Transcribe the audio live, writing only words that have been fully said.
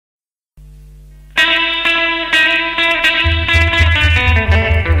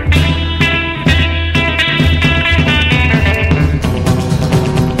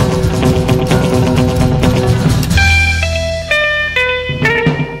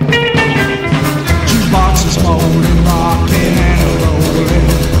is moaning, rocking and rolling,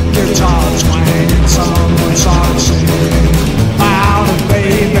 guitar twanging, someone starts singing. Howdy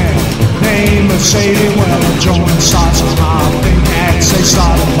baby, name of Sadie. Well, the joint starts hopping, cats they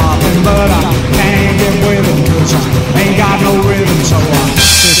started popping, but I can't get with them 'cause I ain't got no rhythm. So I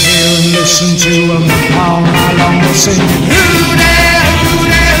sit here and listen to them all night long. They're singing Hoody,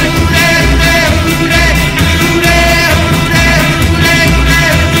 Hoody,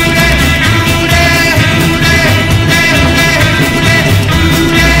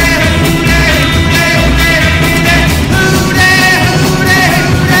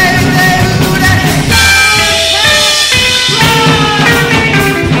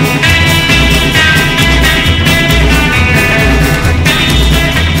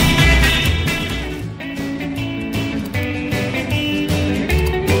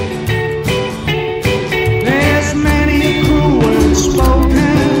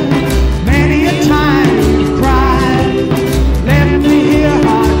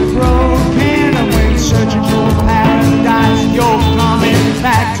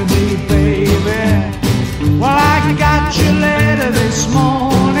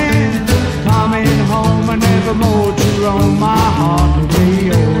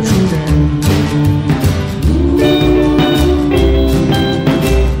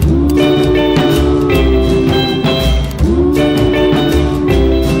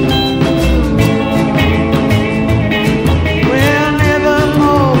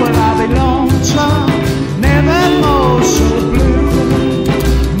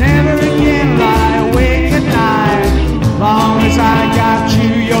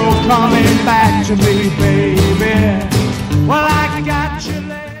 back to me, baby. Well,